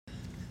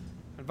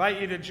invite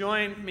you to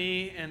join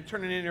me in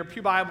turning in your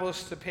pew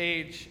Bibles to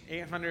page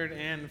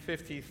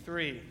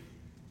 853.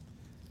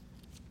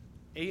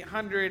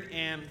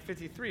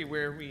 853,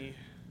 where we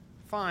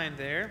find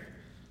there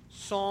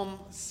Psalm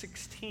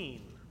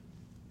 16.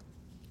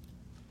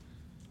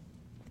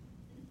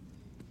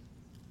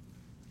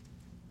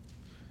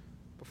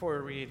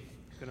 Before we read,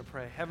 I'm going to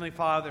pray. Heavenly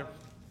Father,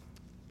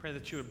 pray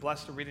that you would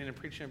bless the reading and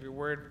preaching of your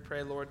word. We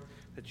pray, Lord,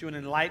 that you would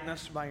enlighten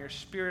us by your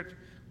Spirit.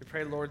 We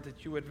pray, Lord,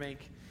 that you would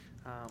make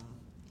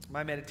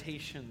my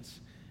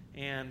meditations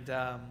and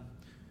the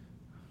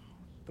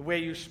way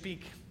you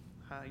speak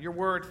your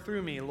word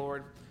through me,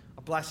 Lord,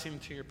 a blessing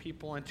to your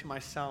people and to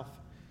myself.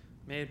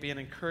 May it be an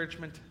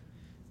encouragement.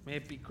 May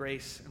it be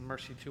grace and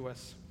mercy to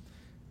us.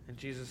 In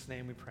Jesus'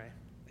 name we pray.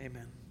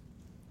 Amen.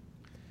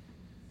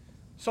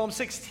 Psalm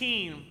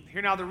 16,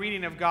 hear now the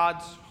reading of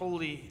God's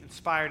holy,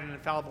 inspired, and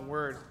infallible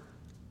word.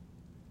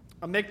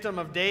 A Miktam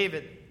of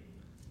David.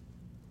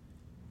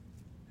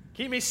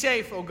 Keep me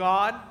safe, O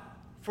God,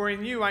 for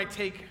in you I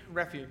take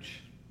refuge.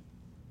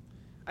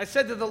 I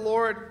said to the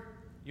Lord,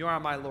 you are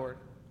my Lord.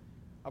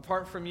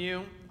 Apart from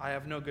you, I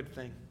have no good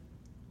thing.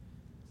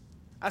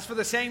 As for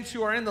the saints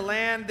who are in the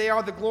land, they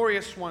are the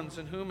glorious ones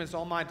in whom is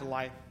all my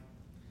delight.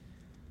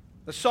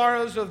 The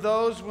sorrows of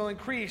those will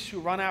increase who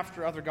run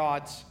after other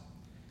gods.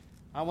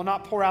 I will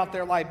not pour out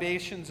their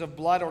libations of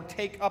blood or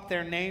take up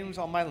their names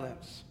on my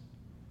lips.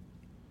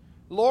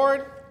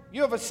 Lord,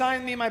 you have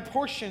assigned me my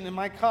portion and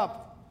my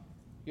cup.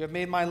 You have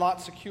made my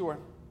lot secure.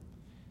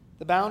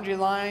 The boundary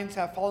lines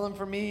have fallen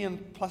for me in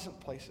pleasant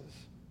places.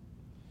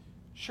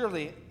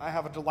 Surely I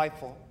have a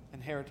delightful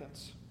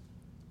inheritance.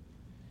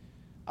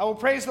 I will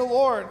praise the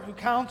Lord who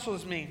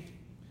counsels me.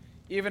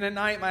 Even at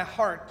night my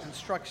heart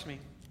instructs me.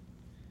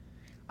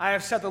 I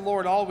have set the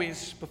Lord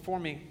always before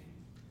me.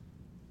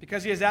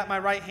 Because he is at my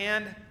right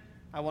hand,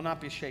 I will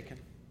not be shaken.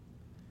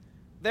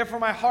 Therefore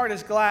my heart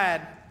is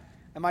glad,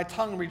 and my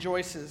tongue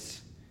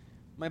rejoices.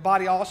 My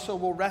body also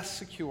will rest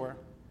secure,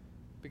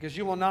 because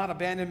you will not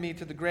abandon me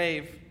to the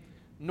grave,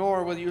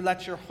 nor will you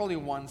let your Holy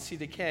One see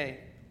decay.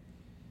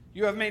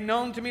 You have made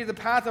known to me the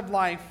path of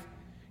life.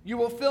 You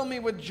will fill me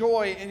with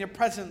joy in your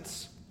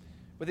presence,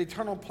 with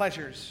eternal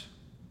pleasures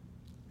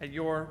at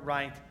your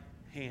right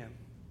hand.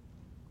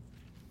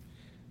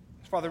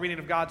 As for the reading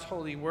of God's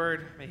holy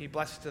word, may he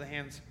bless it to the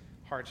hands,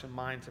 hearts, and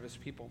minds of his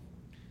people.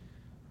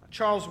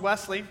 Charles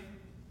Wesley,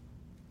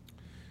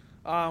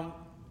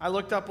 I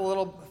looked up a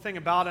little thing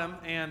about him,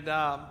 and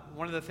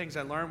one of the things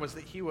I learned was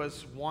that he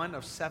was one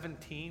of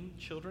 17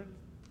 children.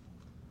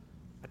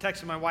 I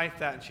texted my wife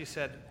that, and she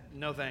said,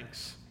 no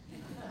thanks.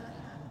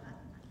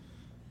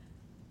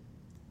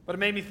 But it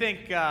made me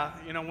think,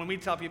 when we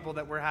tell people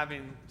that we're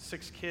having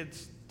 6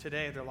 kids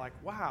today, they're like,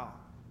 wow.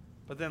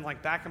 But then,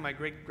 like, back in my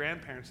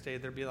great-grandparents' day,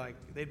 they'd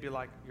be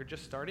like, you're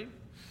just starting?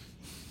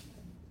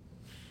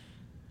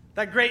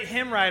 That great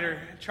hymn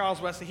writer, Charles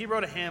Wesley, he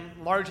wrote a hymn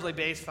largely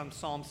based on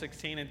Psalm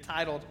 16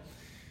 entitled,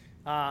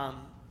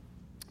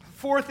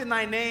 Forth in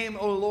thy name,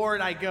 O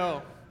Lord, I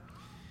go.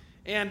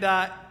 And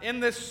in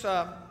this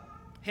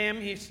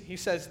hymn, he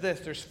says this.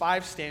 There's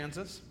 5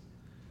 stanzas.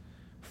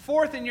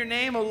 Forth in your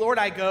name, O Lord,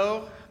 I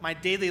go, my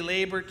daily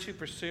labor to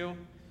pursue.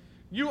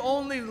 You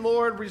only,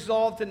 Lord,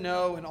 resolve to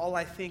know in all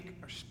I think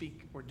or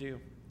speak or do.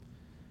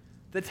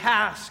 The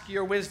task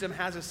your wisdom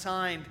has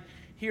assigned,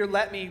 here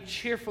let me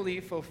cheerfully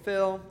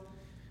fulfill.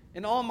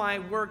 In all my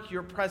work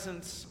your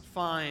presence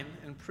find,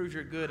 and prove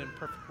your good and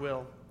perfect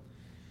will.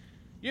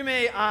 You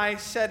may I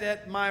set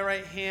at my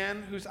right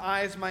hand, whose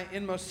eyes my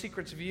inmost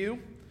secrets view,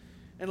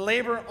 and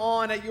labor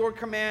on at your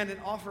command,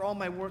 and offer all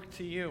my work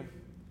to you.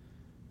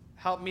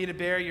 Help me to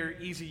bear your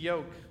easy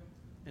yoke,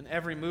 in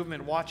every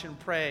movement watch and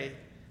pray,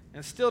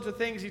 and still to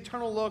things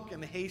eternal look,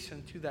 and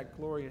hasten to that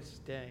glorious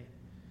day.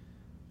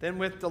 Then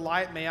with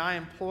delight may I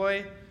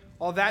employ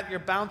all that your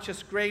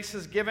bounteous grace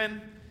has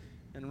given,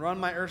 and run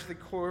my earthly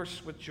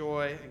course with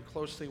joy, and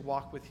closely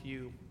walk with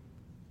you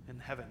in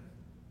heaven.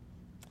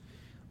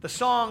 The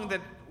song that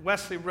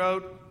Wesley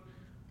wrote,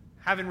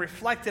 having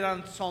reflected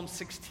on Psalm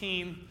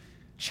 16,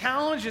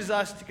 challenges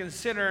us to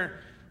consider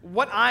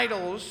what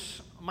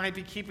idols might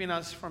be keeping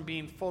us from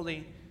being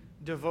fully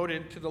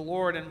devoted to the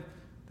Lord. And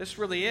this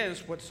really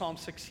is what Psalm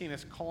 16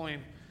 is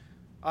calling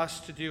us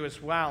to do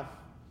as well.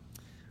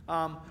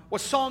 What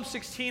Psalm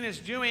 16 is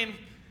doing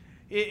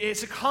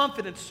is a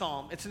confidence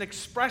psalm. It's an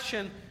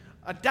expression,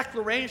 a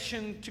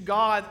declaration to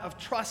God of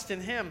trust in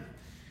him.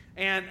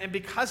 And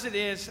because it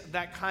is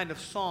that kind of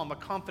psalm, a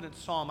confident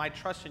psalm, I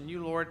trust in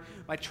you, Lord,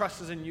 my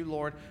trust is in you,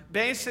 Lord.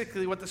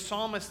 Basically, what the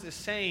psalmist is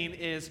saying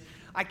is,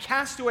 I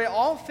cast away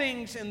all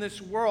things in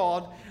this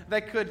world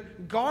that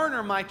could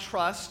garner my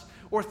trust,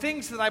 or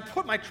things that I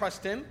put my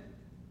trust in,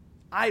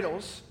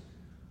 idols,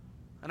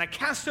 and I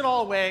cast it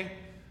all away,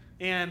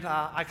 and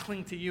I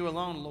cling to you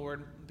alone,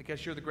 Lord,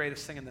 because you're the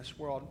greatest thing in this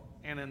world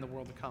and in the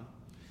world to come.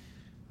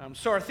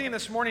 So our theme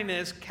this morning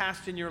is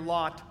casting your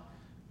lot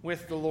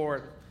with the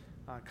Lord.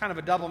 Kind of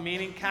a double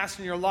meaning.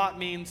 Casting your lot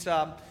means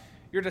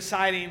you're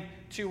deciding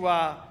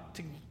to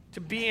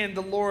be in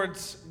the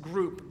Lord's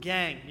group,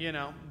 gang,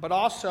 But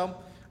also,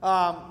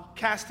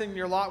 casting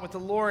your lot with the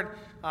Lord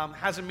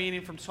has a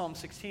meaning from Psalm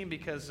 16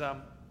 because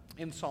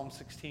in Psalm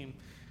 16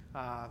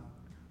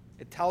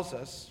 it tells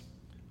us,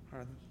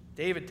 or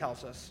David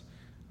tells us,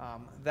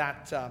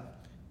 that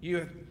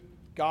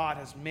God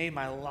has made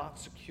my lot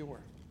secure.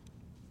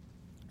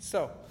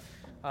 So,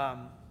 I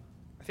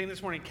think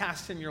this morning,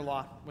 cast in your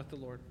lot with the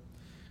Lord.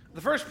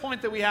 The first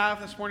point that we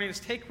have this morning is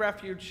take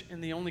refuge in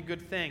the only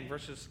good thing,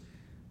 verses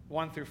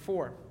 1 through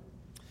 4.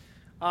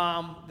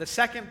 The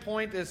second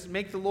point is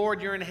make the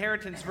Lord your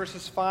inheritance,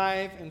 verses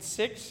 5 and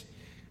 6.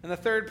 And the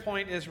third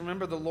point is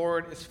remember the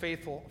Lord is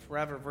faithful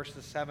forever,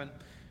 verses 7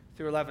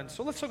 through 11.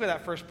 So let's look at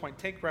that first point,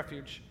 take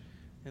refuge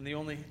in the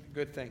only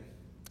good thing.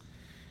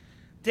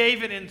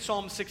 David in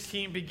Psalm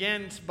 16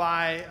 begins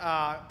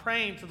by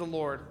praying to the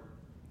Lord,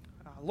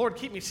 Lord,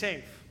 keep me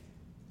safe.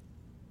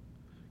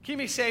 Keep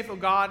me safe, O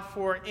God,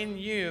 for in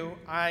you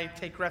I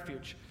take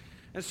refuge.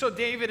 And so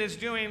David is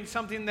doing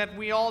something that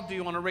we all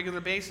do on a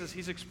regular basis.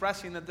 He's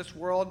expressing that this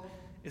world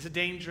is a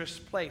dangerous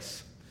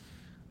place.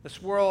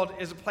 This world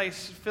is a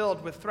place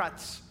filled with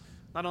threats,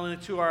 not only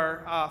to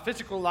our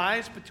physical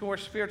lives, but to our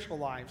spiritual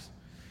lives.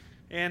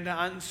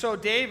 And so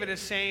David is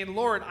saying,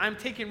 Lord, I'm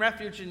taking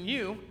refuge in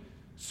you,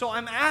 so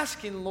I'm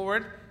asking,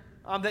 Lord,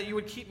 that you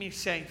would keep me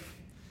safe.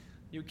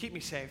 You would keep me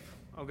safe,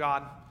 oh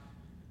God.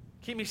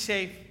 Keep me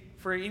safe,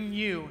 for in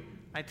you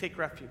I take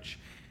refuge.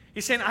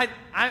 He's saying,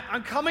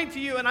 I'm coming to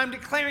you and I'm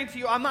declaring to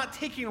you I'm not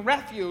taking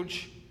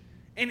refuge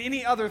in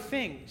any other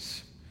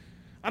things.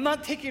 I'm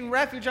not taking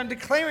refuge. I'm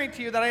declaring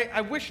to you that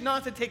I wish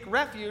not to take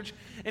refuge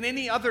in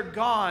any other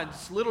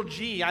gods, little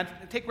g. I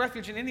take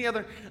refuge in any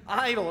other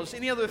idols,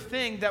 any other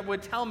thing that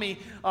would tell me,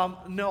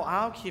 no,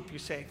 I'll keep you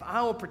safe.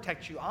 I will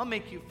protect you. I'll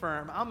make you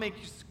firm. I'll make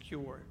you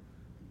secure.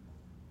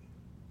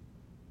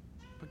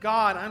 But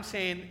God, I'm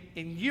saying,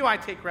 in you I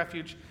take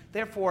refuge.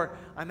 Therefore,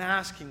 I'm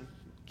asking,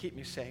 keep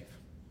me safe.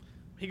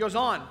 He goes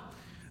on.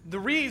 The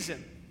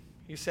reason,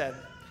 he said,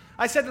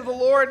 I said to the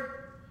Lord,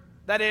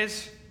 that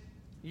is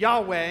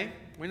Yahweh.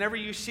 Whenever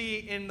you see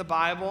in the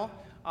Bible,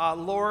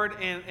 Lord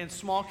in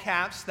small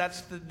caps,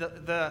 that's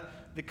the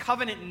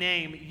covenant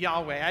name,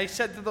 Yahweh. I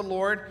said to the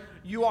Lord,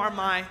 you are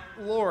my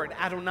Lord,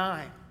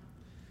 Adonai.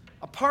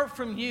 Apart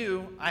from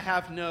you, I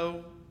have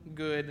no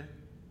good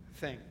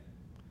thing.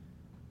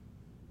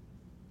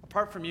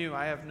 Apart from you,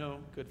 I have no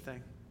good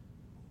thing.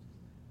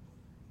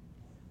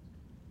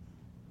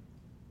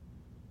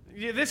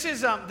 This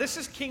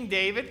is King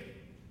David.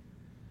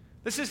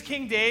 This is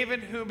King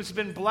David who has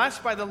been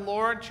blessed by the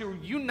Lord to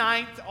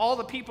unite all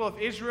the people of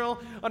Israel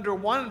under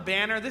one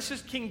banner. This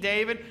is King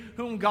David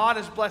whom God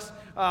has blessed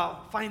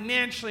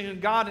financially,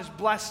 and God has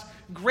blessed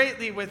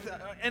greatly with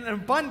an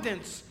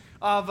abundance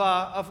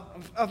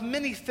of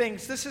many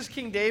things. This is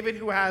King David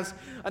who has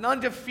an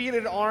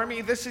undefeated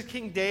army. This is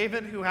King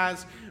David who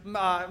has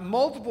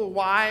multiple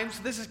wives.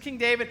 This is King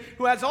David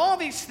who has all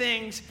these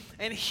things,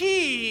 and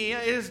he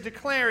is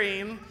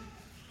declaring,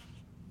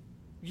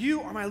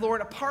 you are my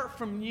Lord. Apart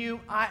from you,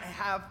 I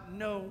have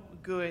no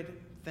good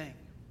thing.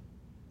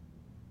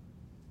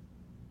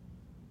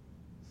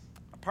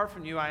 Apart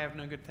from you, I have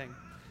no good thing.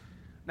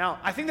 Now,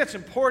 I think that's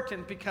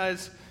important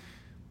because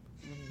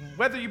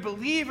whether you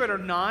believe it or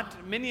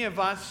not, many of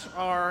us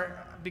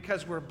are,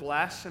 because we're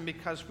blessed and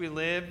because we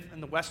live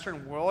in the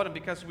Western world and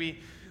because we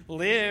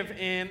live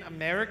in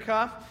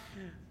America,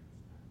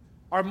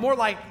 are more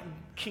like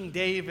King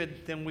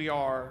David than we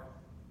are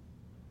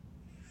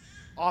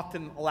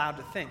often allowed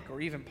to think or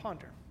even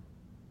ponder.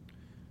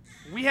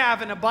 We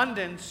have an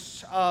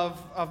abundance of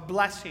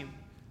blessing,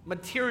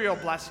 material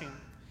blessing.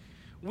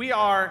 We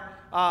are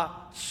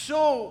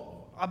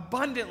so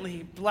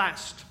abundantly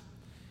blessed.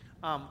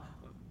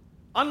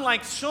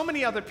 Unlike so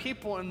many other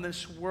people in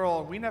this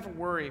world, we never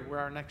worry where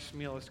our next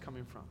meal is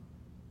coming from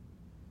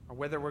or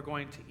whether we're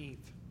going to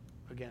eat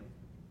again.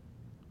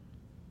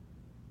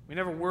 We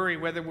never worry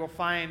whether we'll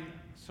find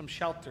some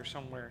shelter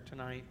somewhere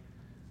tonight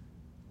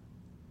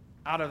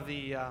out of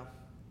the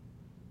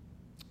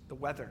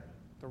weather,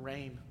 the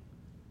rain,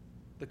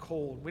 the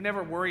cold. We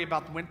never worry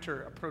about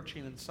winter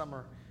approaching and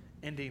summer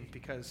ending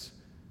because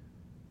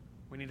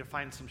we need to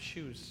find some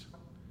shoes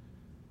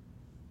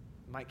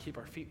that might keep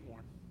our feet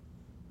warm.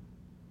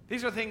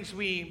 These are things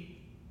many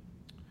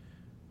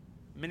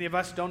of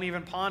us don't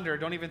even ponder,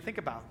 don't even think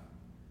about.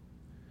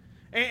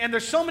 And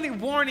there's so many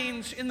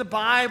warnings in the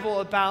Bible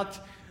about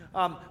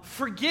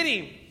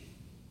forgetting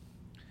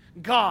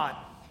God.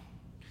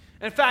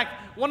 In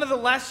fact, one of the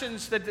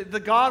lessons that the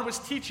God was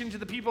teaching to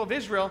the people of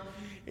Israel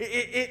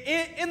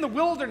in the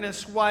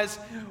wilderness was,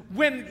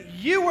 when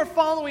you were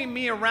following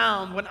me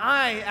around, when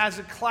I, as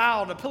a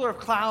cloud, a pillar of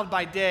cloud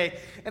by day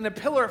and a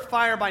pillar of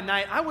fire by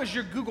night, I was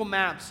your Google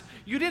Maps.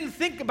 You didn't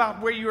think about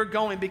where you were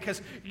going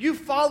because you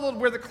followed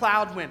where the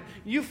cloud went.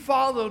 You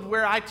followed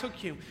where I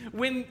took you.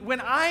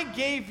 When I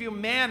gave you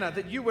manna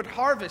that you would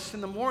harvest in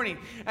the morning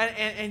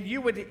and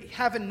you would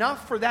have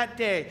enough for that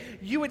day,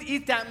 you would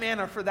eat that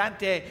manna for that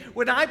day.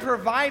 When I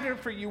provided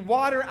for you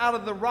water out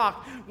of the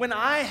rock, when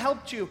I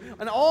helped you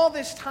and all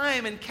this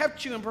time and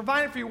kept you and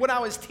provided for you, what I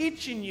was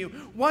teaching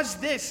you was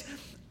this: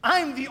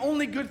 I'm the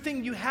only good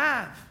thing you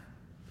have.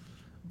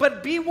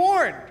 But be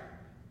warned,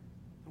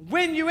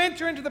 when you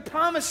enter into the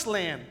promised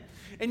land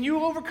and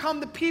you overcome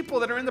the people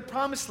that are in the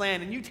promised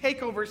land and you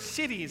take over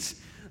cities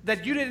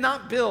that you did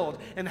not build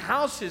and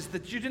houses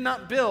that you did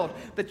not build,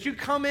 that you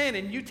come in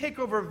and you take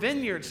over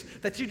vineyards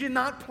that you did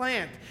not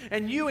plant,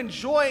 and you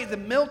enjoy the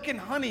milk and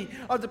honey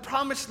of the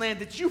promised land,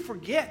 that you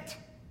forget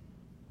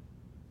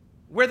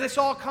where this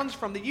all comes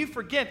from, that you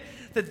forget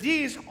that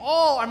these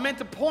all are meant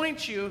to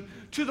point you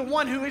to the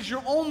one who is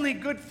your only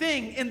good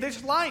thing in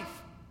this life.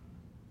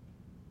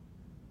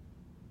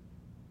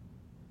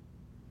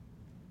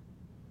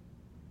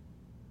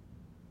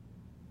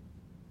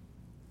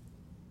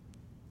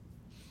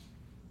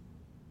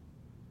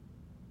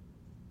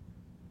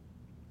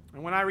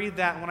 And when I read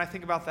that, and when I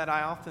think about that,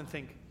 I often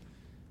think,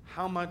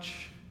 how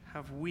much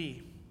have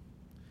we,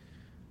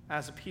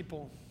 as a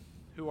people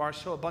who are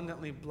so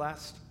abundantly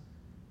blessed,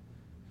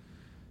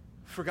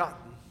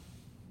 forgotten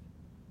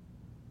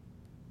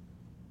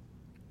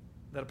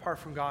that apart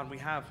from God, we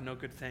have no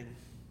good thing?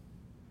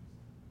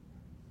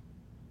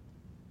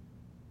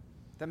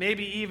 That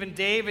maybe even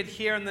David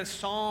here in this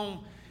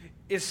psalm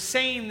is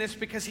saying this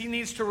because he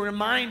needs to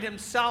remind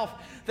himself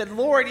that,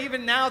 Lord,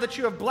 even now that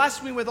you have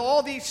blessed me with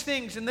all these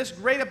things in this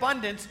great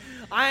abundance,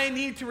 I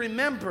need to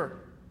remember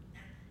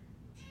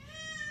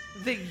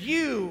that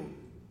you,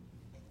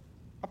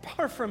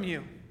 apart from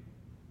you,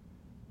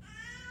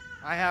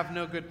 I have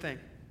no good thing.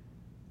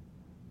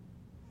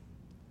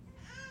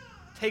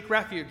 Take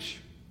refuge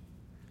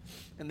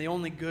in the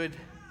only good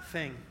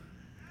thing.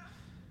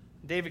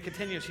 David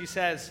continues, he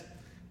says,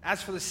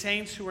 as for the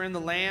saints who are in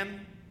the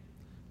land,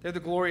 they're the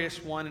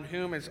glorious one in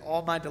whom is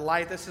all my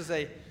delight. This is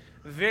a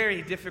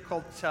very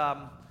difficult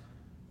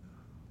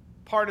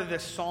part of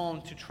this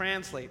psalm to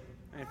translate.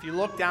 And if you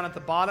look down at the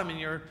bottom in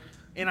your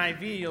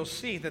NIV, you'll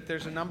see that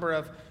there's a number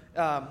of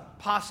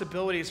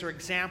possibilities or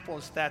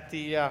examples that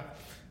the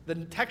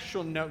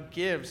textual note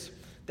gives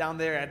down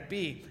there at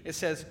B. It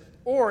says,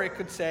 or it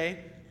could say,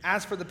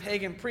 as for the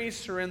pagan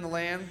priests who are in the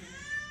land,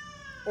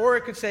 or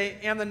it could say,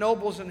 and the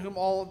nobles in whom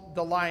all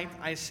delight,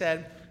 I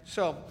said.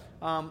 So,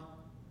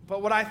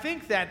 but what I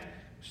think that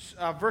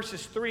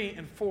verses 3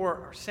 and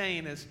 4 are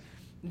saying is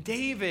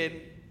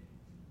David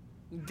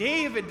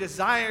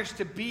desires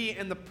to be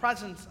in the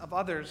presence of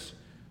others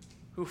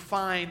who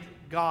find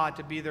God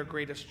to be their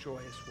greatest joy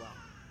as well.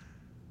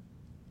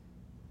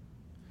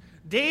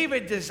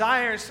 David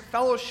desires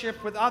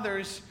fellowship with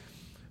others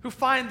who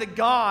find that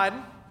God,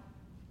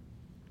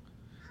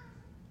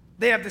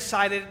 they have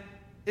decided,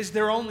 is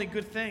their only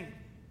good thing.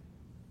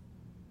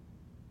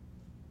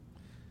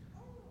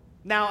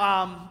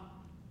 Now,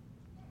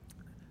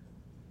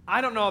 I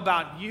don't know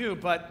about you,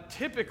 but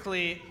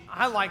typically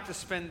I like to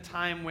spend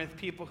time with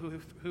people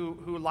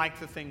who like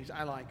the things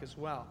I like as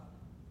well.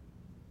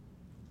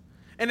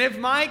 And if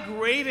my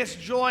greatest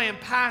joy and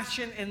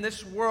passion in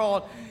this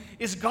world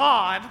is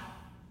God,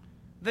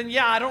 then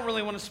yeah, I don't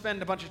really want to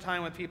spend a bunch of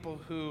time with people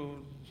who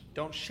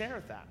don't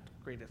share that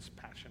greatest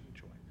passion and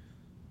joy.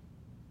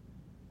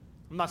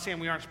 I'm not saying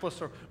we aren't supposed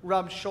to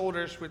rub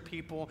shoulders with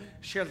people,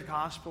 share the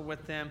gospel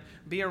with them,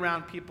 be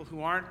around people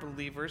who aren't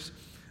believers.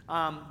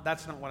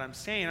 That's not what I'm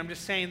saying. I'm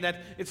just saying that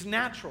it's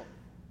natural.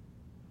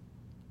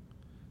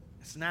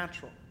 It's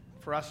natural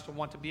for us to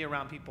want to be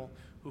around people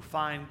who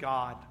find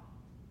God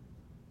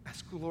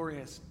as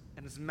glorious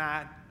and as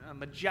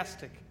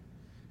majestic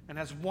and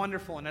as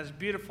wonderful and as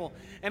beautiful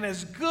and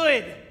as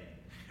good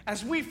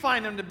as we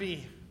find him to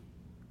be.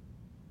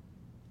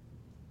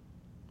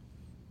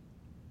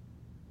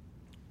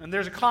 And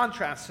there's a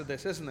contrast to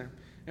this, isn't there?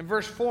 In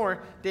verse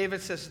 4,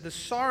 David says, the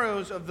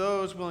sorrows of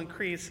those will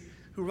increase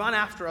who run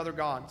after other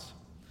gods.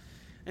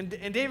 And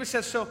David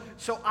says, so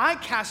I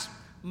cast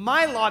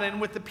my lot in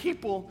with the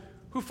people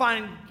who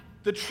find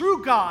the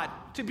true God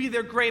to be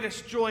their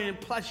greatest joy and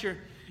pleasure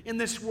in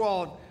this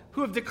world,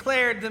 who have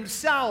declared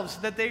themselves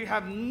that they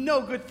have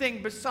no good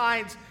thing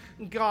besides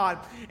God.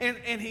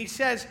 And he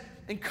says,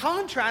 in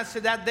contrast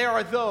to that, there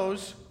are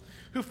those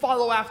who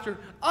follow after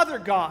other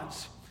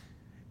gods.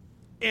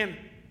 And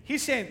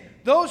he's saying,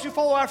 those who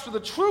follow after the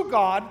true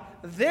God,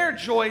 their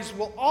joys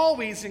will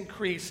always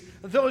increase.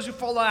 Those who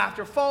follow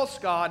after false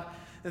God,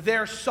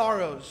 their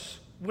sorrows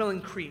will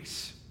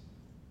increase.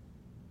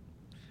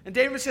 And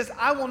David says,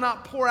 I will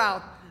not pour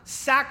out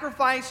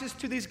sacrifices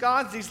to these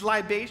gods, these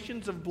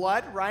libations of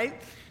blood,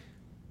 right?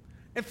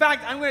 In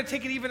fact, I'm going to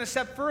take it even a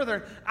step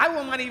further. I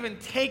will not even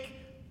take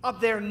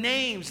up their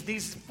names,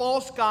 these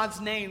false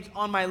gods' names,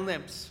 on my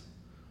lips.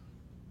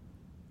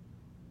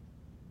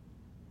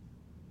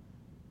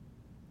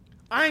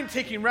 I'm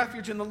taking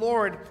refuge in the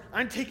Lord.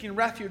 I'm taking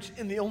refuge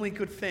in the only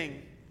good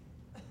thing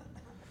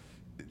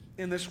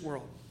in this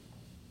world.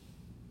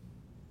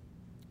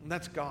 And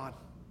that's God.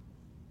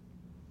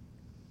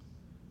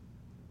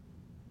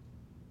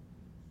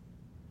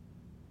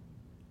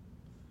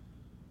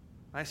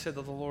 I said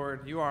to the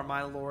Lord, you are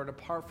my Lord.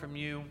 Apart from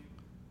you,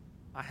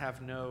 I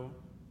have no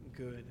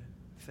good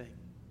thing.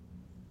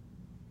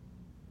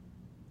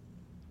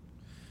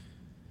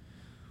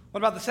 What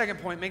about the second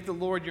point? Make the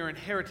Lord your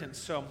inheritance.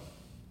 So,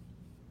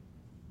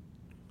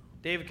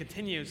 David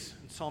continues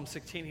in Psalm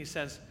 16. He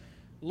says,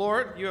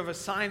 Lord, you have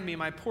assigned me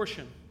my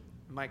portion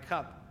and my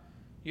cup.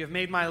 You have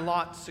made my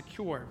lot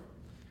secure.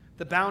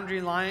 The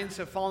boundary lines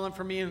have fallen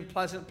for me in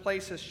pleasant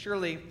places.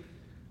 Surely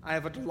I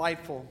have a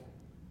delightful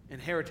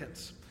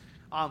inheritance.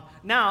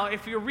 Now,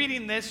 if you're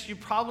reading this, you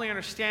probably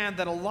understand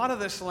that a lot of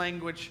this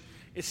language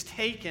is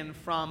taken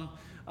from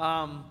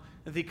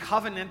the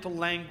covenantal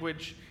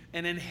language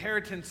and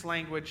inheritance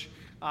language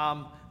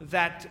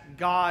that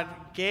God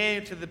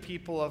gave to the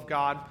people of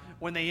God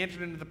when they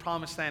entered into the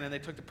promised land and they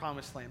took the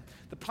promised land.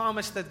 The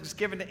promise that was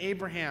given to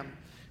Abraham,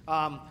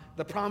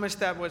 the promise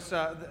that was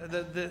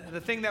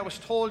the thing that was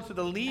told to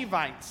the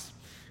Levites.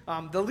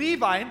 The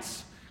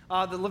Levites,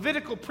 the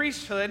Levitical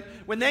priesthood,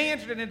 when they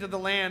entered into the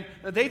land,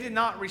 they did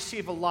not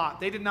receive a lot.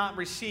 They did not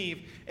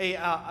receive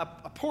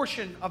a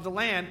portion of the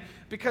land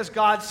because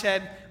God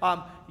said,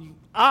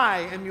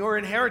 I am your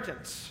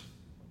inheritance.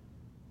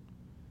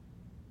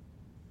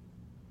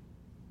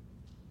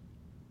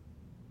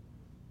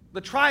 The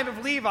tribe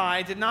of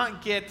Levi did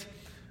not get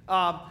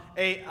a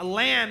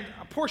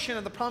portion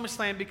of the promised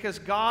land because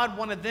God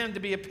wanted them to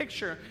be a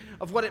picture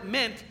of what it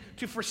meant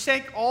to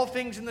forsake all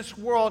things in this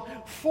world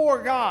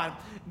for God.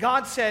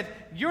 God said,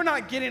 you're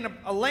not getting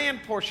a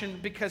land portion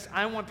because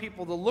I want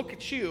people to look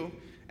at you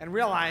and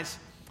realize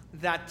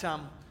that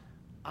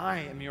I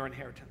am your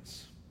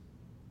inheritance.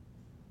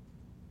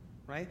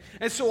 Right?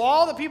 And so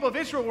all the people of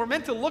Israel were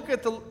meant to look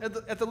at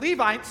the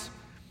Levites,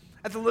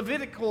 at the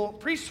Levitical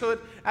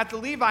priesthood, at the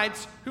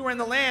Levites who were in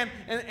the land,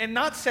 and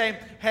not say,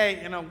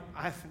 hey,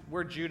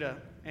 we're Judah,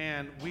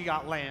 and we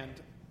got land,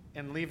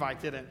 and Levi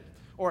didn't.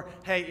 Or,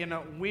 hey,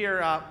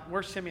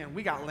 we're Simeon,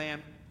 we got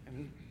land,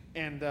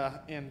 and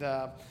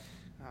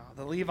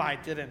the Levi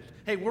didn't.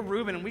 Hey, we're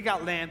Reuben, and we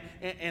got land,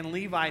 and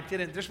Levi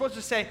didn't. They're supposed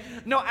to say,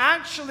 no,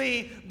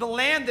 actually, the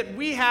land that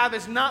we have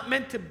is not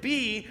meant to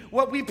be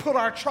what we put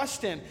our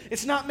trust in.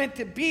 It's not meant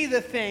to be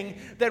the thing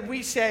that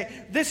we say,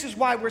 this is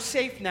why we're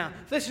safe now.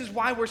 This is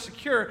why we're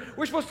secure.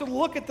 We're supposed to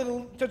look at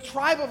the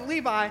tribe of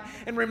Levi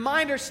and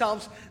remind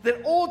ourselves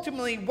that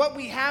ultimately what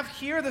we have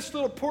here, this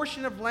little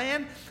portion of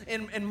land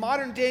in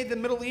modern day, the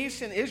Middle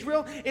East and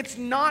Israel, it's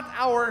not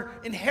our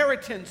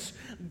inheritance.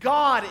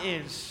 God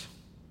is.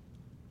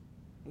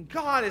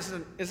 God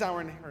is our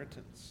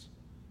inheritance.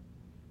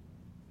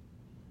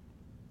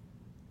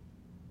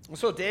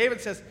 So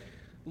David says,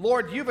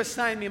 Lord, you've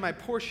assigned me my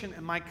portion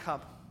and my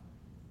cup.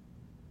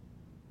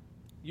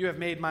 You have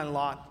made my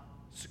lot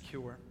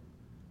secure.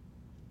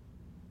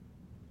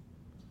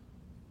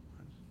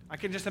 I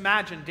can just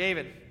imagine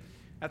David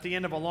at the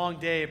end of a long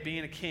day of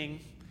being a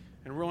king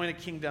and ruling a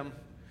kingdom.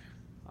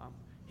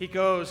 He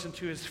goes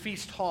into his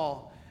feast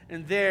hall.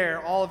 And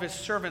there, all of his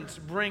servants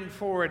bring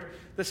forward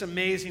this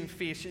amazing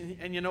feast.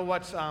 And you know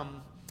what's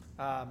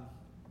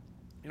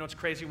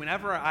crazy?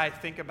 Whenever I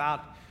think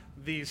about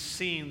these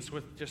scenes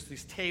with just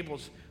these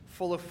tables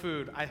full of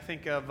food, I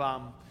think of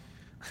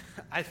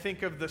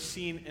the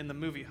scene in the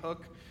movie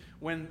Hook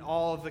when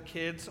all of the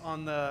kids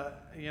on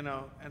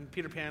and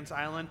Peter Pan's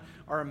island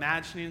are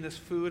imagining this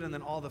food, and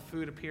then all the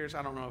food appears.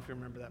 I don't know if you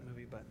remember that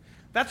movie, but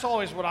that's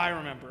always what I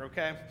remember.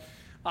 Okay.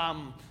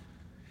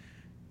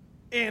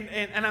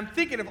 And I'm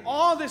thinking of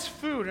all this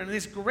food and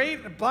this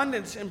great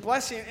abundance and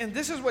blessing. And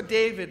this is what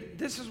David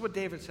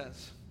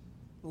says.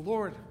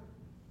 Lord,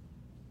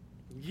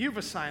 you've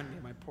assigned me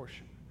my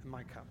portion and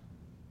my cup.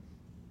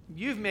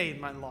 You've made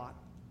my lot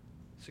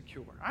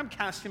secure. I'm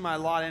casting my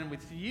lot in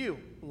with you,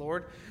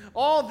 Lord.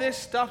 All this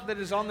stuff that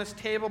is on this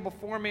table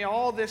before me,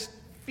 all this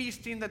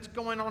feasting that's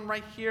going on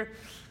right here,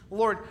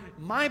 Lord,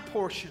 my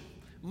portion,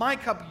 my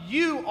cup,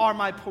 you are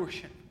my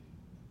portion.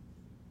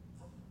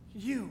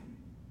 You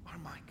are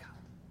my cup.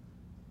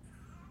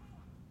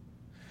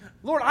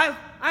 Lord,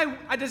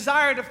 I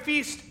desire to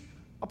feast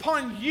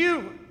upon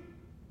you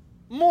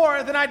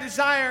more than I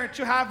desire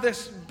to have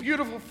this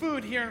beautiful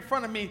food here in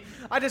front of me.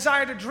 I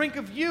desire to drink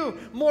of you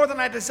more than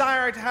I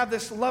desire to have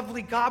this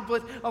lovely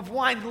goblet of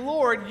wine.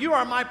 Lord, you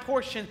are my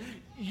portion.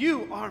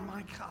 You are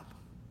my cup.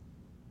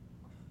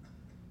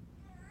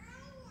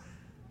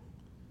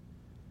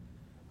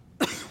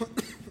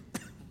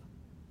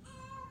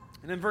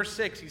 And in verse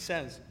 6, he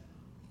says,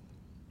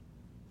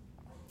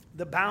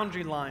 the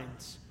boundary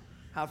lines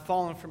have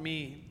fallen for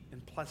me in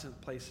pleasant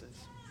places.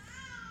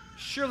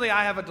 Surely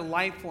I have a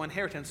delightful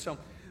inheritance. So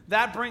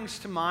that brings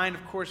to mind,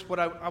 of course, what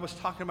I was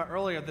talking about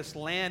earlier, this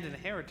land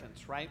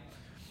inheritance, right?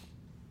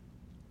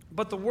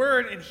 But the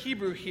word in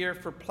Hebrew here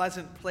for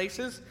pleasant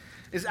places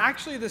is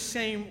actually the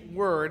same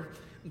word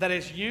that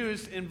is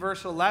used in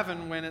verse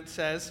 11 when it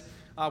says,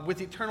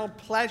 with eternal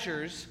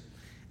pleasures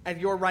at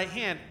your right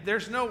hand.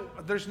 There's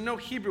no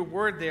Hebrew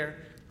word there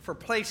for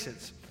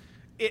places.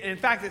 In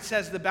fact, it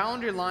says, the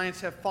boundary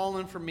lines have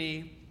fallen for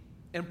me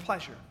in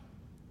pleasure.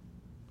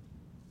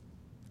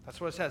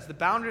 That's what it says. The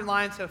boundary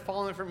lines have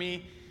fallen for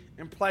me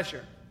in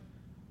pleasure.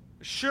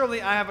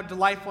 Surely I have a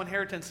delightful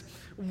inheritance.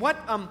 What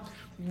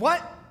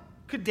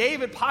could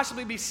David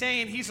possibly be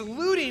saying? He's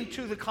alluding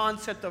to the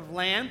concept of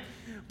land,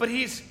 but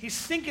he's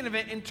thinking of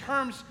it in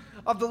terms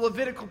of the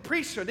Levitical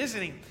priesthood,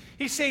 isn't he?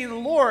 He's saying,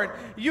 Lord,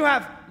 you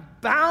have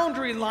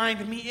boundary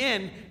lined me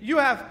in. You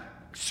have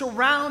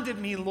surrounded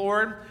me,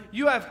 Lord.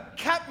 You have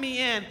kept me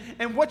in.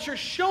 And what you're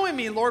showing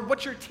me, Lord,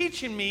 what you're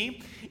teaching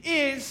me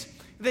is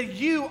that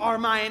you are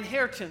my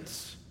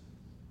inheritance.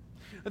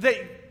 That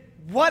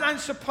what I'm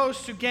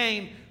supposed to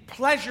gain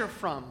pleasure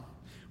from,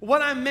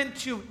 what I'm meant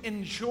to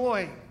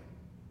enjoy,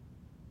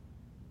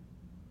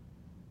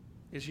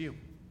 is you.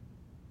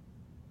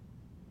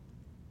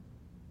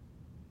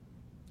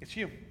 It's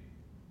you.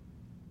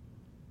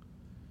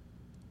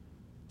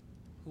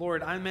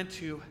 Lord, I'm meant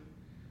to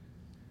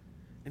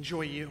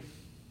enjoy you.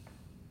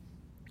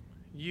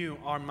 You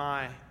are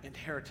my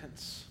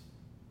inheritance.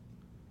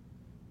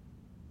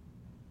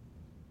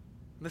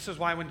 This is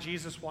why when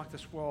Jesus walked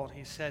this world,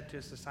 he said to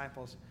his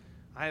disciples,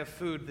 I have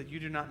food that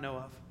you do not know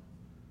of.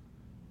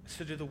 It's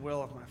to do the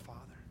will of my Father.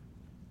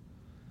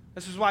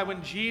 This is why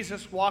when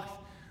Jesus walked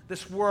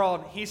this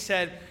world, he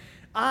said,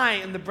 I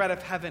am the bread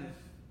of heaven.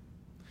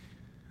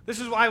 This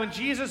is why when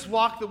Jesus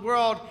walked the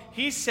world,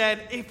 he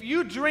said, if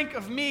you drink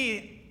of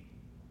me,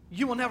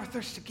 you will never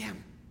thirst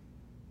again.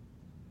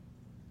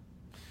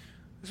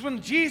 This is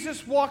when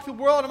Jesus walked the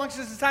world amongst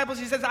his disciples,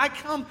 he says, I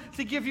come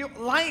to give you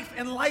life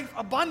and life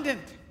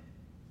abundant.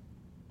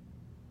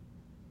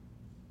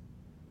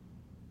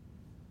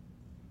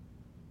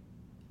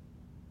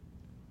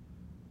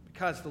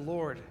 Because the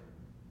Lord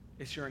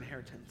is your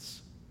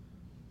inheritance.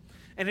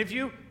 And if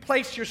you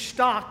place your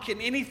stock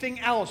in anything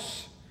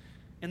else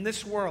in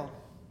this world,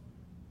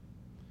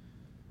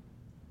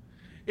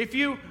 if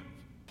you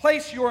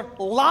place your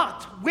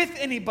lot with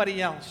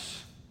anybody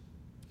else,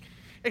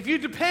 if you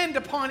depend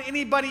upon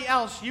anybody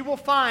else, you will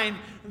find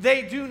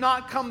they do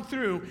not come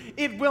through.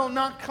 It will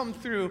not come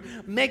through.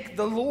 Make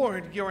the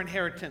Lord your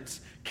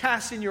inheritance.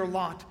 Cast in your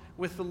lot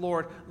with the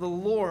Lord. The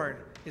Lord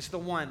is the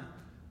one.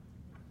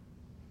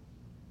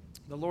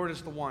 The Lord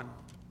is the one.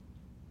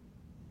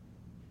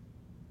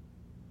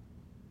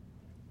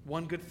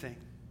 One good thing.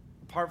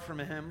 Apart from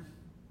him,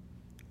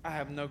 I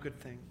have no good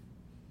thing.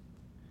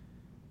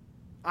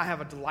 I have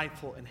a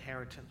delightful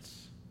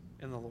inheritance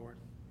in the Lord.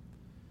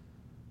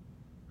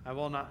 It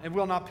will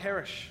not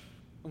perish.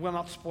 It will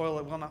not spoil.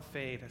 It will not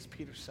fade, as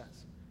Peter says.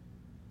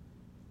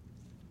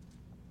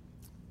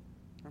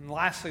 And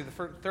lastly,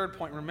 the third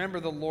point, remember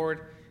the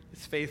Lord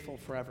is faithful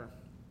forever.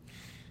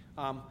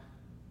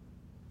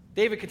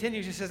 David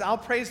continues, he says, I'll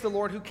praise the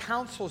Lord who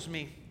counsels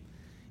me.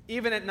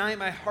 Even at night,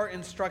 my heart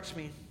instructs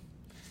me.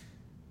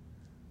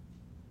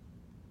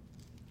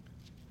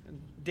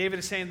 And David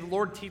is saying, the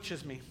Lord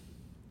teaches me.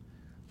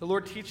 The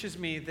Lord teaches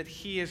me that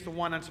he is the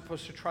one I'm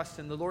supposed to trust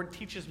in. The Lord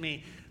teaches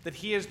me that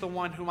he is the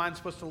one whom I'm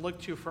supposed to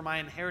look to for my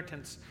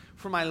inheritance,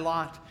 for my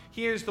lot.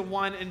 He is the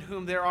one in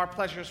whom there are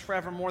pleasures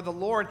forevermore. The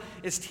Lord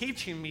is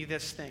teaching me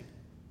this thing.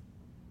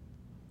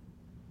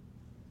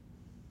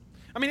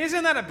 I mean,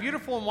 isn't that a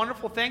beautiful and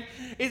wonderful thing?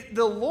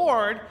 The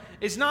Lord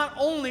is not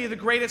only the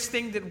greatest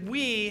thing that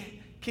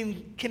we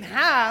can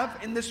have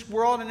in this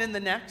world and in the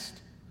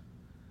next,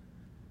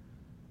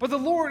 but the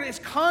Lord is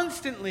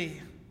constantly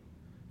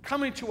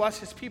coming to us,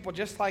 his people,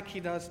 just like he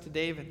does to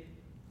David,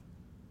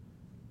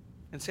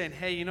 and saying,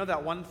 hey, you know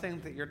that one thing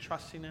that you're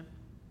trusting in?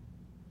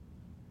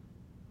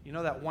 You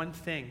know that one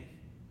thing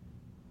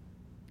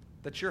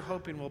that you're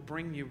hoping will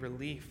bring you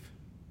relief,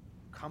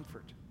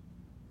 comfort,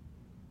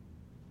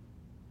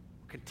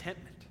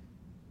 contentment?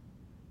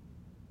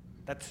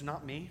 That's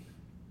not me.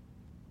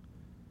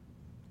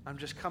 I'm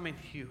just coming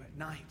to you at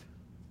night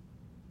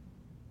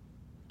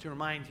to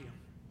remind you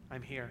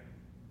I'm here.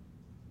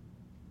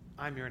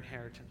 I'm your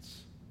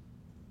inheritance.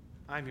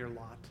 I'm your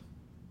lot.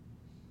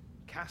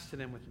 Cast it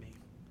in with me.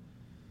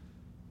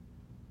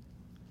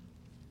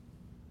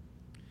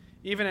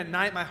 Even at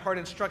night, my heart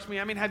instructs me.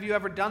 I mean, have you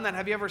ever done that?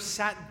 Have you ever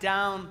sat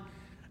down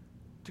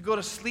to go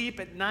to sleep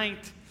at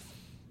night,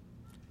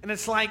 and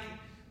it's like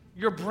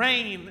your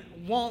brain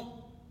won't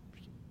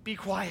be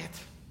quiet?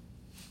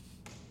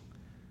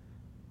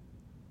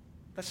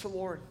 That's the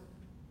Lord.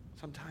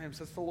 Sometimes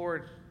that's the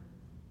Lord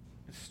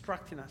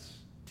instructing us,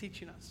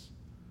 teaching us.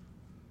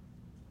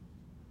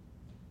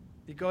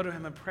 You go to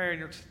him in prayer and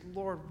you're just,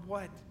 Lord,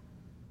 what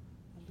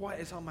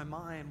is on my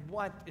mind?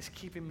 What is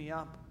keeping me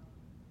up?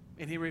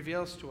 And he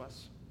reveals to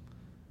us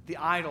the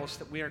idols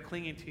that we are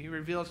clinging to. He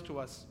reveals to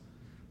us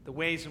the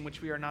ways in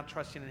which we are not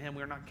trusting in him.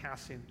 We are not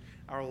casting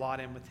our lot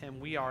in with him.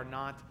 We are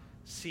not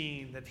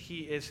seeing that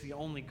he is the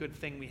only good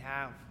thing we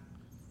have.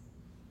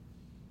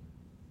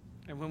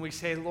 And when we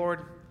say, Lord,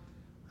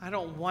 I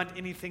don't want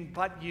anything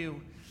but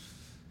you.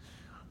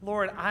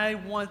 Lord, I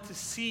want to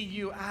see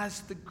you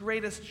as the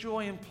greatest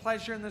joy and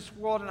pleasure in this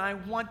world, and I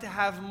want to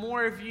have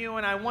more of you,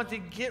 and I want to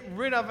get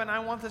rid of, and I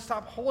want to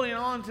stop holding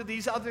on to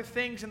these other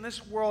things in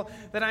this world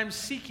that I'm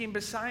seeking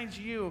besides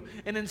you,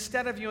 and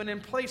instead of you, and in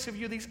place of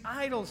you, these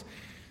idols.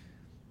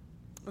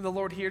 And the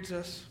Lord hears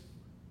us.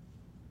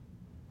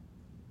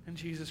 And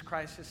Jesus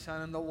Christ, his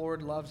Son, and the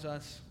Lord loves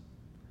us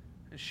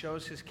and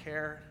shows his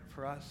care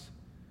for us.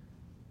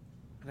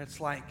 And it's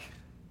like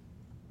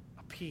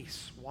a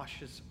peace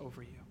washes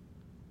over you.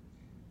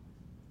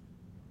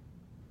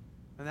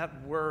 And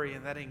that worry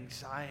and that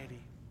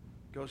anxiety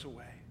goes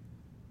away.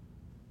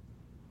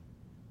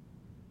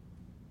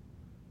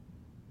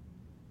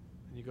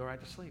 you go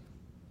right to sleep.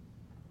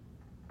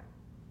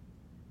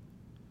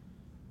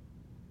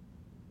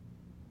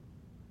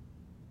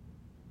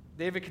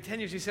 David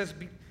continues, he says,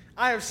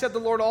 I have set the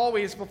Lord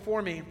always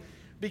before me.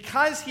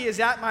 Because he is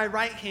at my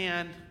right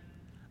hand,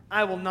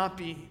 I will not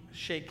be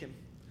shaken.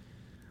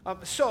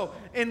 So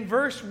in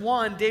verse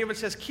 1, David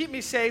says, keep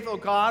me safe, O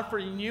God, for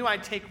in you I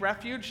take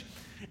refuge.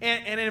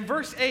 And in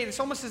verse 8, it's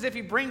almost as if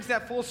he brings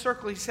that full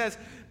circle. He says,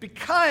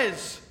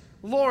 because,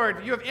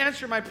 Lord, you have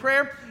answered my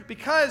prayer,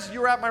 because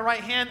you are at my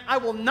right hand, I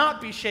will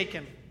not be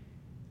shaken.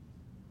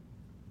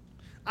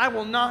 I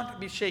will not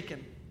be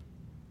shaken.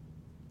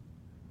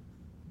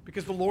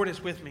 Because the Lord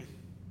is with me.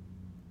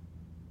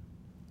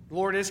 The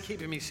Lord is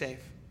keeping me safe.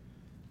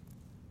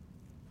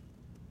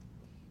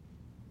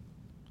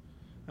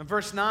 In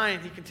verse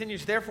 9, he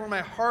continues, therefore my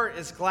heart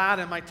is glad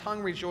and my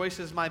tongue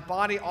rejoices. My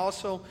body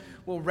also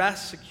will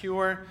rest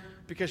secure,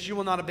 because you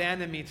will not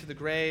abandon me to the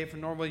grave,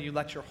 nor will you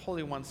let your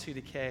Holy One see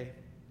decay.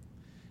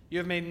 You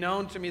have made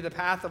known to me the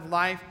path of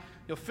life.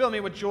 You'll fill me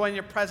with joy in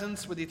your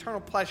presence, with eternal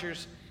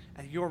pleasures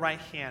at your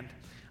right hand.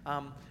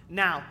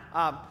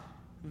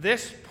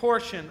 This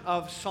portion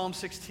of Psalm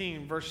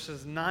 16,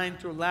 verses 9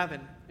 through 11,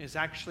 is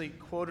actually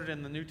quoted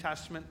in the New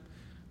Testament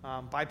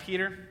by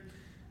Peter,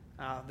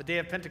 the day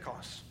of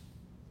Pentecost,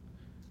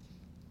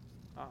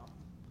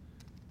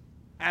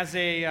 as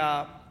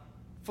a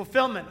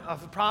fulfillment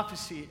of the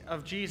prophecy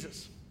of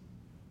Jesus.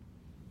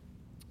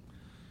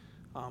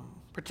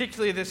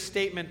 Particularly this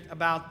statement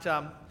about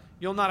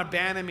you'll not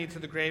abandon me to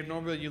the grave,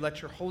 nor will you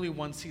let your Holy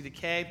One see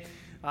decay,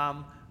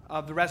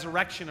 of the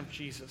resurrection of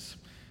Jesus.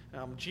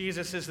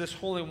 Jesus is this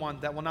Holy One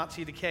that will not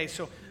see decay.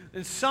 So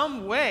in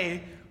some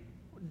way,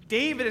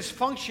 David is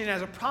functioning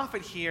as a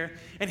prophet here,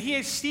 and he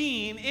is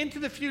seeing into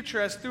the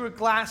future as through a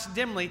glass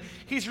dimly.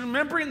 He's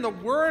remembering the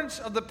words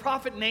of the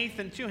prophet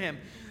Nathan to him.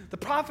 The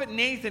prophet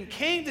Nathan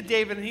came to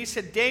David and he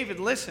said, David,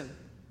 listen,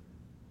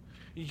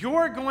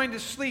 you're going to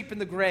sleep in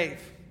the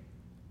grave.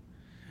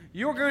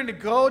 You're going to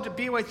go to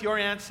be with your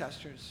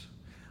ancestors.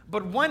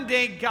 But one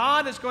day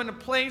God is going to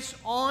place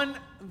on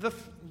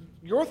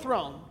your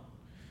throne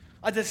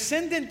a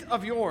descendant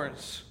of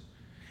yours,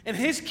 and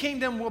his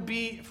kingdom will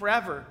be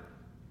forever.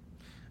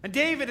 And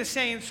David is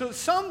saying, so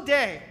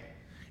someday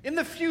in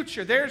the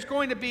future there's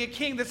going to be a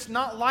king that's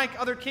not like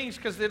other kings,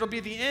 because it'll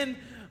be the end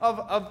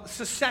of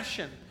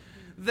secession.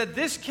 That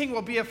this king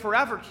will be a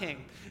forever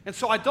king. And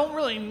so I don't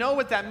really know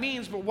what that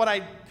means, but what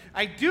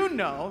I do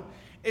know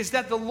is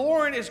that the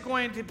Lord is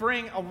going to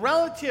bring a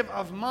relative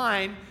of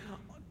mine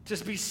to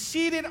be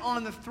seated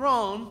on the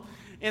throne,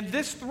 and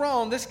this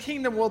throne, this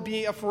kingdom will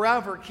be a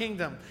forever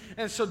kingdom.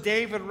 And so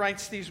David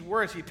writes these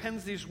words. He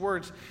pens these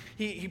words.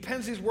 He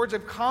pens these words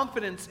of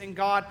confidence in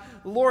God.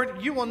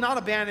 Lord, you will not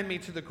abandon me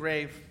to the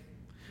grave,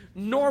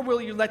 nor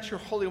will you let your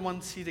Holy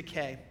One see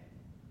decay.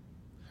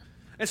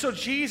 And so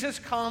Jesus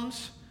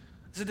comes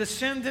as a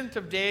descendant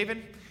of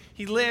David.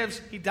 He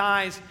lives, he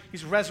dies,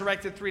 he's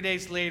resurrected 3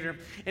 days later,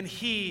 and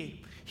he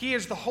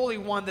is the Holy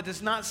One that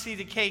does not see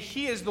decay.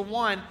 He is the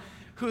one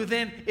who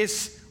then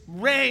is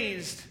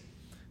raised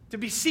to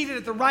be seated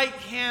at the right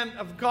hand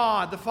of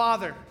God, the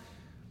Father,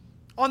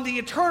 on the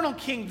eternal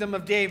kingdom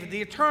of David,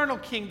 the eternal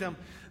kingdom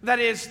that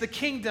is the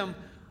kingdom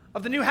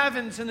of the new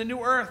heavens and the new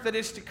earth that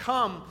is to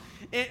come.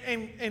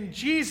 And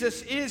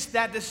Jesus is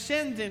that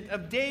descendant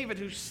of David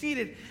who's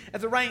seated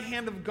at the right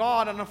hand of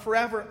God on a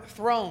forever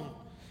throne.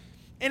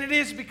 And it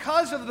is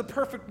because of the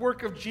perfect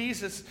work of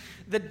Jesus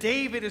that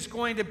David is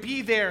going to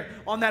be there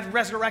on that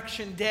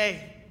resurrection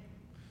day.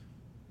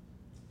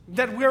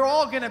 That we're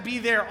all going to be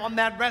there on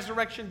that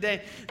resurrection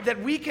day.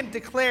 That we can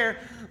declare,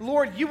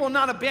 Lord, you will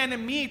not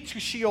abandon me to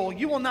Sheol.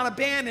 You will not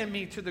abandon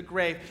me to the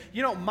grave.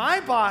 You know,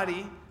 my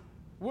body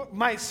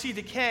might see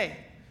decay.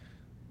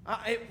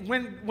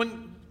 When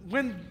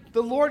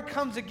the Lord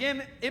comes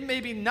again, it may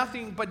be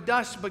nothing but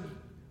dust, but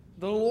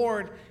the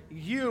Lord,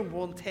 you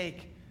will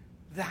take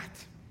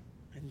that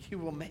and you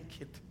will make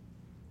it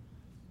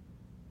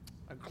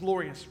a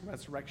glorious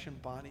resurrection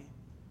body.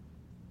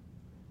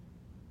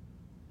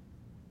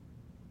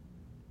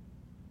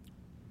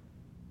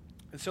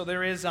 And so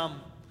there is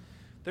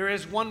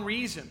one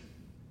reason.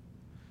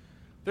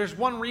 There's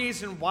one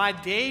reason why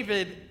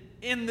David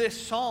in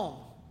this psalm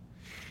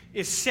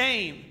is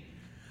saying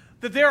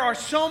that there are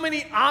so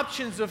many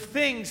options of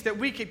things that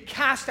we could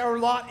cast our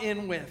lot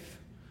in with,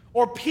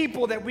 or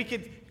people that we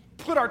could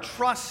put our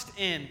trust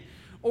in,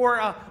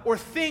 or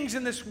things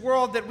in this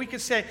world that we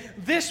could say,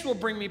 this will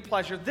bring me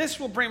pleasure, this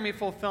will bring me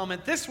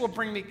fulfillment, this will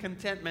bring me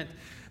contentment.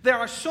 There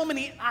are so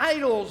many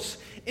idols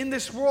in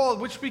this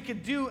world which we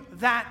could do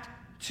that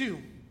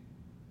too.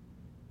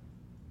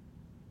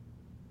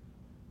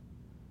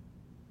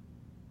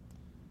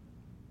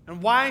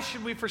 And why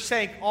should we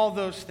forsake all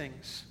those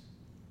things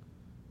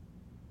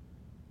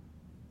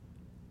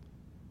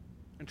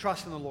and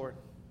trust in the Lord?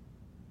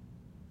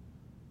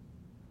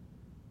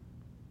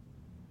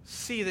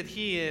 See that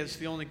He is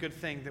the only good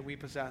thing that we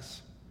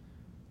possess.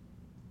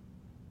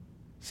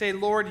 Say,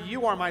 Lord,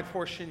 you are my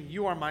portion,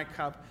 you are my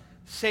cup.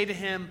 Say to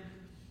Him,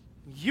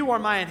 you are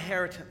my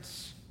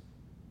inheritance.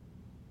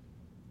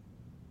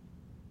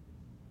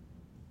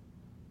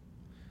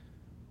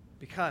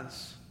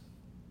 Because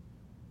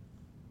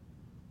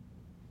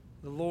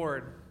the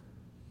Lord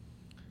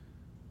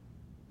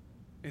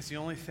is the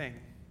only thing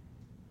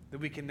that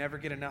we can never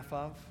get enough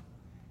of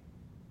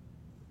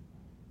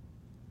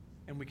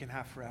and we can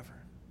have forever.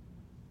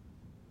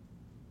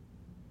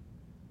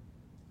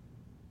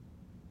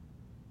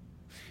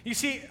 You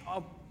see,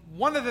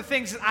 one of the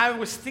things that I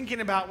was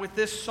thinking about with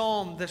this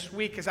psalm this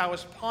week as I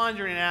was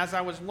pondering and as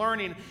I was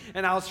learning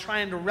and I was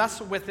trying to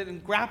wrestle with it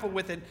and grapple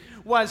with it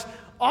was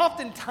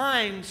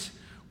oftentimes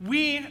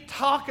we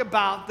talk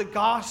about the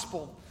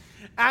gospel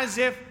as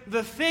if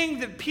the thing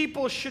that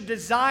people should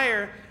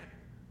desire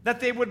that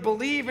they would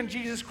believe in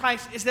Jesus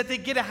Christ is that they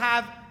get to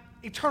have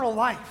eternal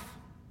life,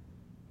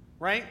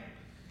 right?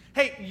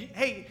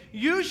 Hey,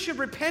 you should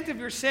repent of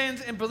your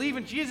sins and believe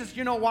in Jesus.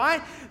 You know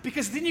why?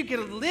 Because then you get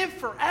to live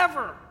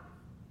forever,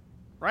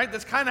 right?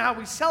 That's kind of how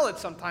we sell it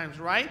sometimes,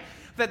 right?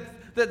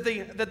 That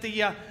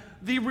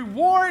the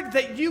reward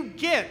that you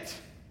get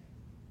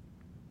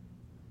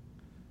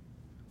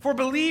for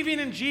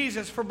believing in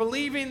Jesus, for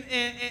believing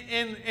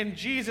in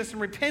Jesus and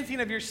repenting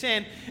of your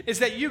sin is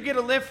that you get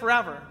to live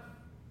forever,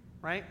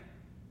 right?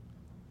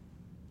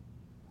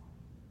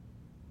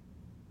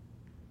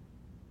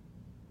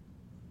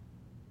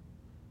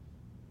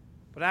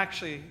 But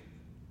actually,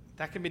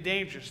 that can be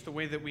dangerous, the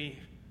way that we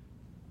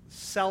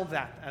sell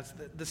that as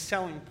the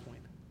selling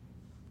point.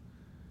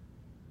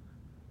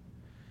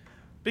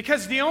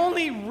 Because the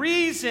only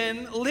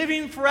reason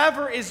living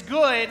forever is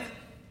good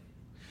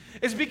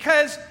is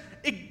because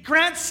it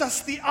grants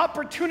us the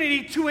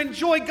opportunity to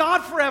enjoy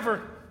God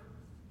forever.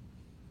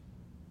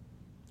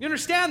 You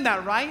understand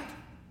that, right?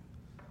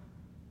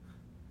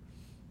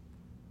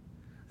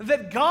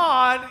 That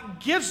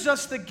God gives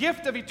us the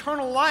gift of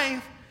eternal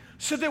life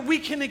so that we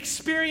can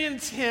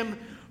experience Him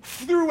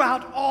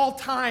throughout all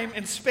time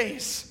and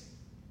space.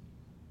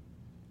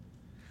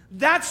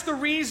 That's the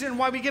reason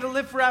why we get to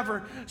live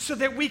forever, so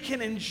that we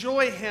can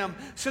enjoy Him,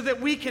 so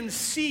that we can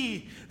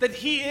see that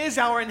He is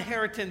our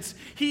inheritance,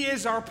 He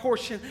is our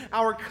portion,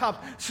 our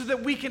cup, so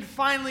that we can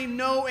finally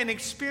know and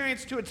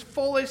experience to its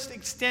fullest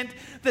extent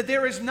that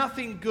there is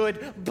nothing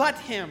good but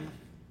Him.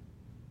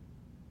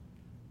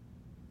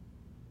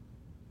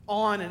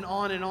 On and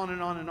on and on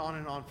and on and on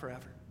and on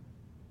forever.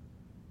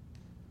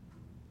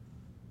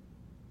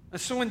 And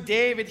so when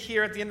David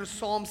here at the end of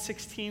Psalm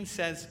 16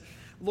 says,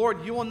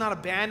 Lord, you will not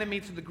abandon me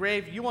to the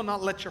grave. You will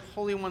not let your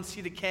Holy One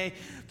see decay.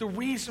 The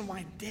reason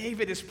why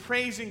David is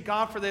praising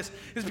God for this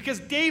is because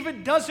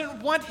David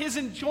doesn't want his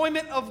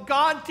enjoyment of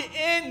God to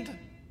end.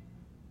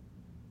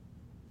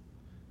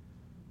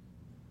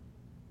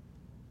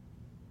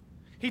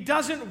 He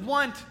doesn't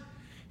want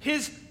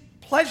his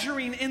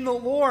pleasuring in the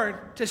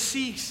Lord to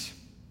cease.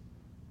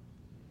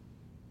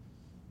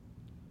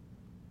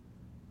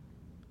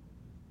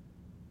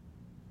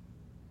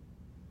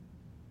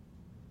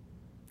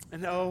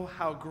 And oh,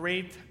 how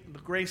great the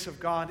grace of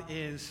God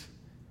is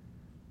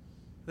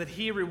that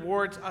He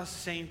rewards us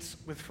saints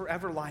with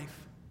forever life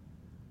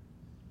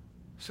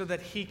so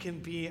that He can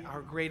be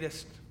our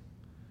greatest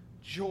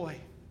joy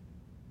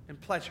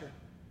and pleasure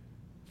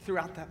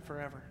throughout that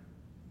forever.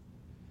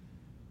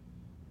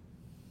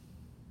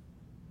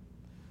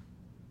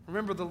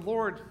 Remember, the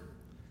Lord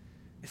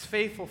is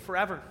faithful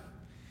forever.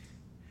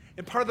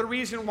 And part of the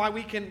reason why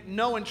we can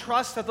know and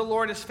trust that the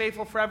Lord is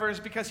faithful forever is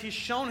because He's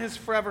shown His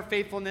forever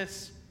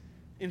faithfulness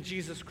in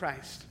Jesus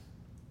Christ.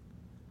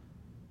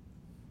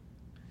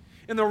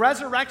 In the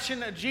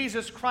resurrection of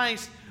Jesus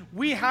Christ,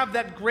 we have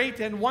that great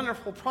and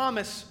wonderful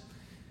promise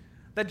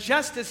that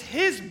just as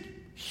His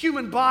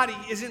human body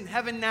is in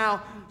heaven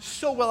now,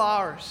 so will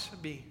ours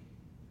be.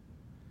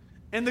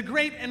 And the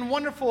great and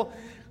wonderful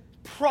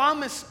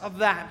promise of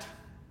that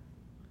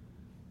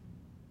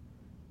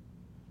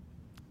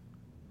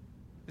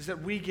is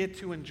that we get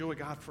to enjoy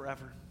God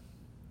forever.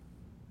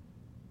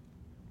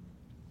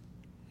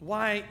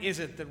 Why is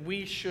it that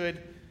we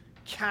should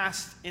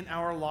cast in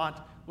our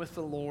lot with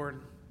the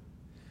Lord?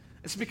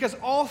 It's because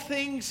all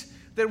things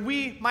that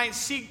we might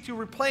seek to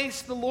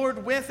replace the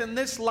Lord with in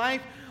this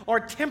life are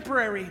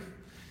temporary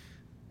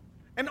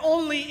and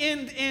only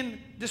end in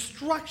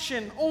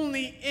destruction,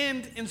 only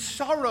end in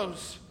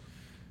sorrows.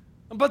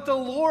 But the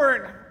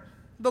Lord,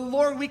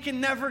 we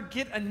can never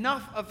get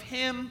enough of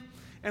Him,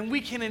 and we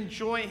can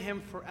enjoy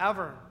Him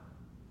forever.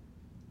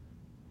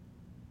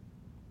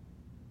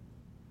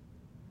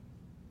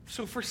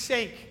 So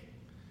forsake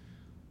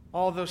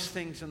all those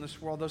things in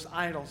this world, those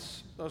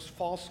idols, those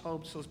false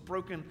hopes, those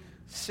broken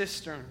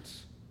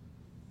cisterns.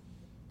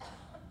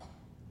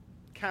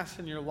 Cast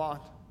in your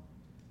lot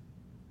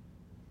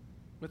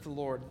with the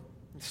Lord.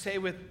 And stay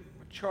with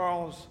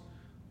Charles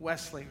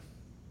Wesley.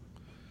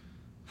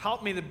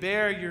 Help me to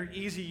bear your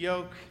easy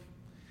yoke,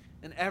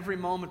 and every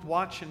moment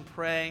watch and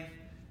pray,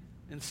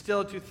 and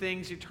still to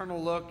things eternal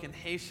look, and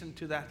hasten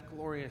to that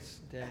glorious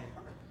day.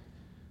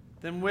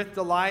 Then with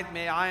delight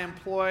may I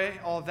employ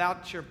all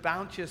that your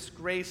bounteous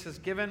grace has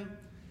given,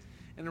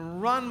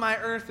 and run my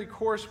earthly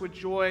course with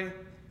joy,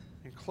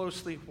 and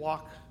closely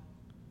walk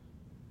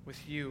with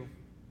you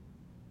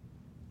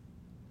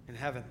in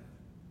heaven.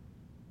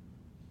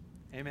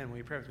 Amen. Will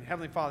you pray with me?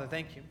 Heavenly Father,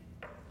 thank you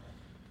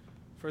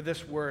for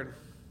this word.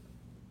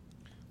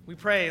 We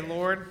pray,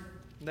 Lord,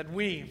 that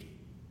we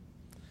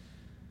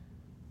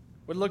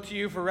would look to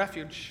you for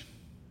refuge,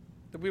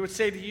 that we would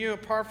say to you,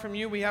 apart from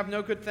you, we have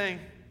no good thing,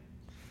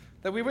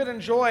 that we would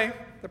enjoy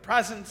the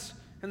presence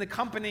and the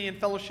company and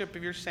fellowship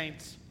of your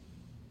saints,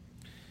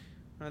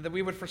 that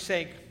we would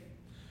forsake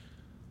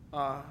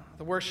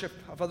the worship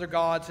of other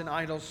gods and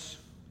idols,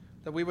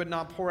 that we would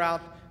not pour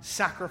out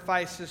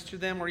sacrifices to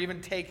them or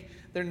even take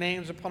their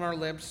names upon our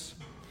lips.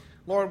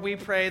 Lord, we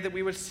pray that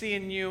we would see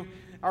in you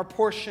our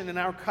portion and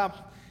our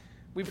cup.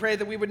 We pray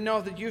that we would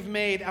know that you've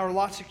made our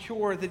lot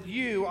secure, that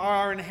you are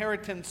our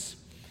inheritance.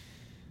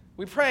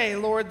 We pray,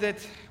 Lord,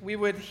 that we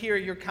would hear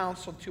your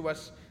counsel to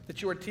us,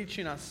 that you are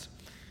teaching us.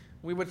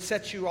 We would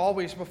set you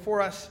always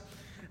before us,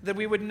 that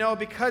we would know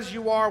because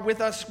you are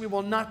with us, we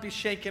will not be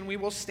shaken, we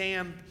will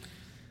stand.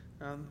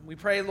 We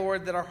pray,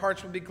 Lord, that our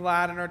hearts would be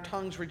glad and our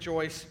tongues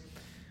rejoice.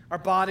 Our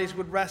bodies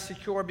would rest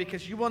secure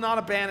because you will not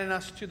abandon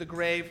us to the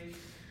grave,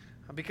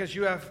 because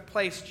you have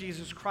placed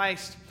Jesus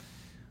Christ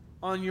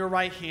on your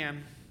right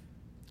hand.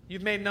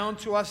 You've made known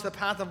to us the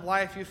path of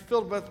life. You've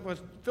filled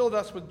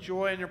us with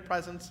joy in your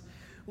presence.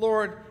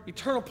 Lord,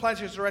 eternal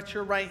pleasures are at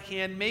your right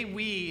hand. May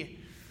we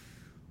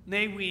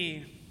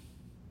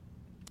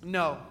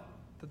know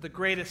that the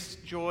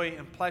greatest joy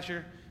and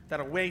pleasure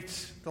that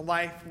awaits the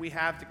life we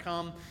have to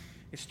come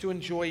is to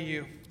enjoy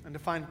you and to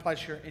find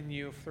pleasure in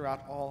you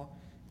throughout all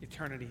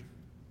eternity.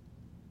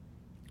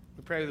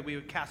 We pray that we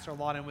would cast our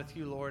lot in with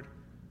you, Lord.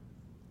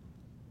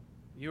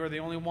 You are the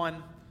only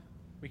one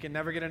we can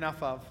never get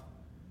enough of.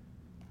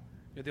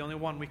 You're the only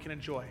one we can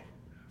enjoy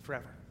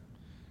forever.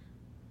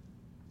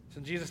 So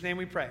in Jesus' name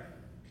we pray.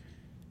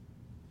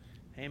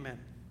 Amen.